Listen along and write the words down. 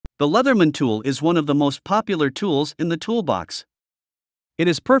The Leatherman tool is one of the most popular tools in the toolbox. It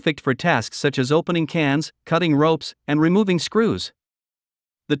is perfect for tasks such as opening cans, cutting ropes, and removing screws.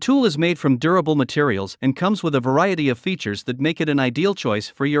 The tool is made from durable materials and comes with a variety of features that make it an ideal choice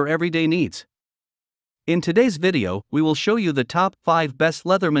for your everyday needs. In today's video, we will show you the top 5 best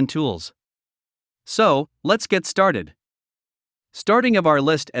Leatherman tools. So, let's get started. Starting of our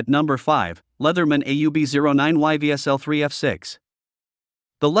list at number 5, Leatherman AUB09YVSL3F6.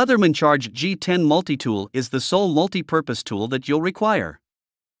 The Leatherman Charge G10 multi-tool is the sole multi-purpose tool that you'll require.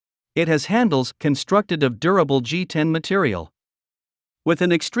 It has handles constructed of durable G10 material, with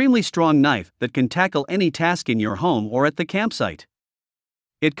an extremely strong knife that can tackle any task in your home or at the campsite.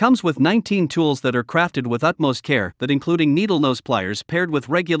 It comes with 19 tools that are crafted with utmost care, that including needle nose pliers paired with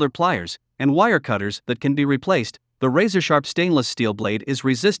regular pliers, and wire cutters that can be replaced. The razor-sharp stainless steel blade is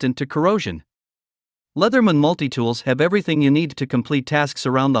resistant to corrosion. Leatherman multi-tools have everything you need to complete tasks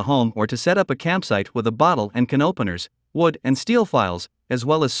around the home or to set up a campsite with a bottle and can openers, wood and steel files, as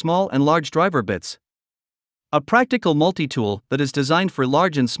well as small and large driver bits. A practical multi-tool that is designed for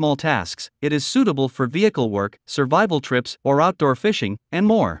large and small tasks, it is suitable for vehicle work, survival trips, or outdoor fishing, and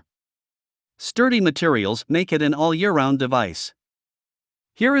more. Sturdy materials make it an all-year-round device.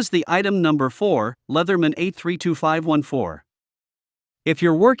 Here is the item number 4, Leatherman 832514. If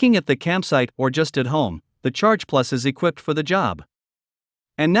you're working at the campsite or just at home, the Charge Plus is equipped for the job.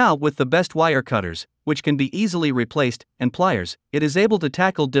 And now with the best wire cutters, which can be easily replaced, and pliers, it is able to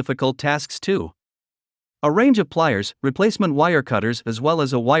tackle difficult tasks too. A range of pliers, replacement wire cutters as well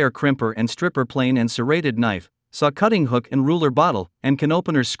as a wire crimper and stripper plane and serrated knife, saw cutting hook and ruler bottle, and can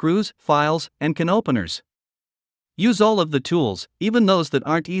opener screws, files, and can openers. Use all of the tools, even those that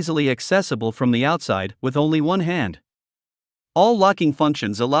aren't easily accessible from the outside, with only one hand. All locking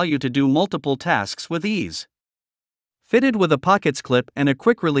functions allow you to do multiple tasks with ease. Fitted with a pockets clip and a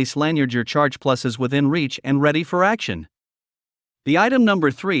quick-release lanyard, your Charge Plus is within reach and ready for action. The item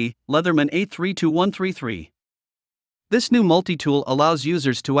number 3, Leatherman 832133. This new multi-tool allows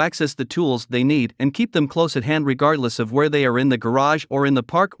users to access the tools they need and keep them close at hand regardless of where they are, in the garage or in the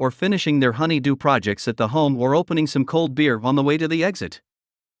park, or finishing their honey-do projects at the home, or opening some cold beer on the way to the exit.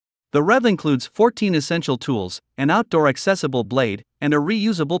 The rev includes 14 essential tools, an outdoor accessible blade, and a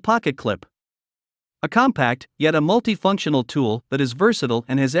reusable pocket clip. A compact, yet a multifunctional tool that is versatile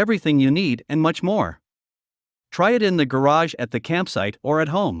and has everything you need and much more. Try it in the garage, at the campsite, or at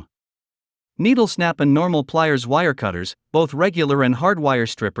home. Needle snap and normal pliers, wire cutters, both regular and hard wire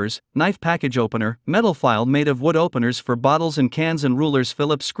strippers, knife package opener, metal file made of wood openers for bottles and cans, and rulers,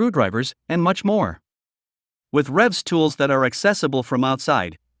 Phillips screwdrivers, and much more. With Rev's tools that are accessible from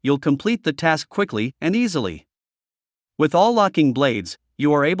outside, you'll complete the task quickly and easily. With all locking blades,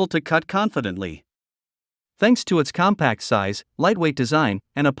 you are able to cut confidently. Thanks to its compact size, lightweight design,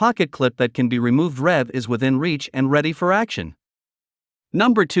 and a pocket clip that can be removed, Rev is within reach and ready for action.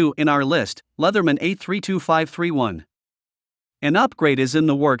 Number 2 in our list, Leatherman 832531. An upgrade is in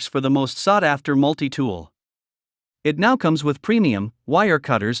the works for the most sought-after multi-tool. It now comes with premium wire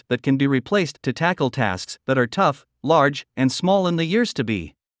cutters that can be replaced to tackle tasks that are tough, large, and small in the years to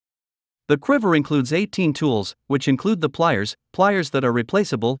be. The quiver includes 18 tools, which include the pliers that are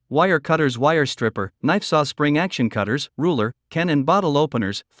replaceable, wire cutters, wire stripper, knife saw, spring action cutters, ruler, can and bottle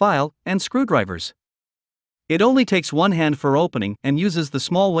openers, file, and screwdrivers. It only takes one hand for opening and uses the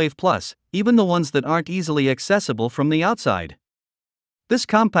small Wave Plus, even the ones that aren't easily accessible from the outside. This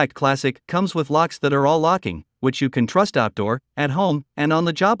compact classic comes with locks that are all locking, which you can trust outdoor, at home, and on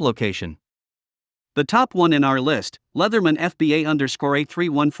the job location. The top one in our list, Leatherman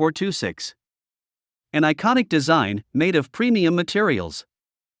FBA_831426. An iconic design, made of premium materials.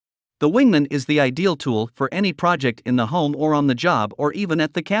 The Wingman is the ideal tool for any project in the home or on the job, or even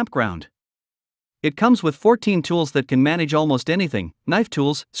at the campground. It comes with 14 tools that can manage almost anything: knife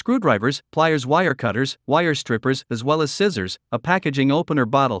tools, screwdrivers, pliers, wire cutters, wire strippers, as well as scissors, a packaging opener,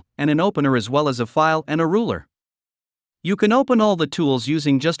 bottle, and an opener, as well as a file and a ruler. You can open all the tools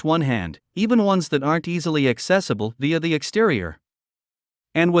using just one hand, even ones that aren't easily accessible via the exterior.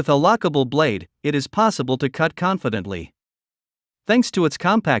 And with a lockable blade, it is possible to cut confidently. Thanks to its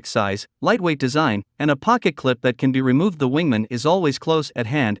compact size, lightweight design, and a pocket clip that can be removed, the Wingman is always close at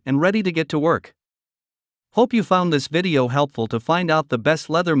hand and ready to get to work. Hope you found this video helpful to find out the best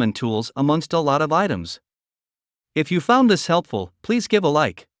Leatherman tools amongst a lot of items. If you found this helpful, please give a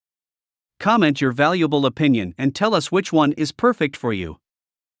like. Comment your valuable opinion and tell us which one is perfect for you.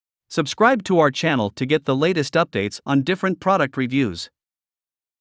 Subscribe to our channel to get the latest updates on different product reviews.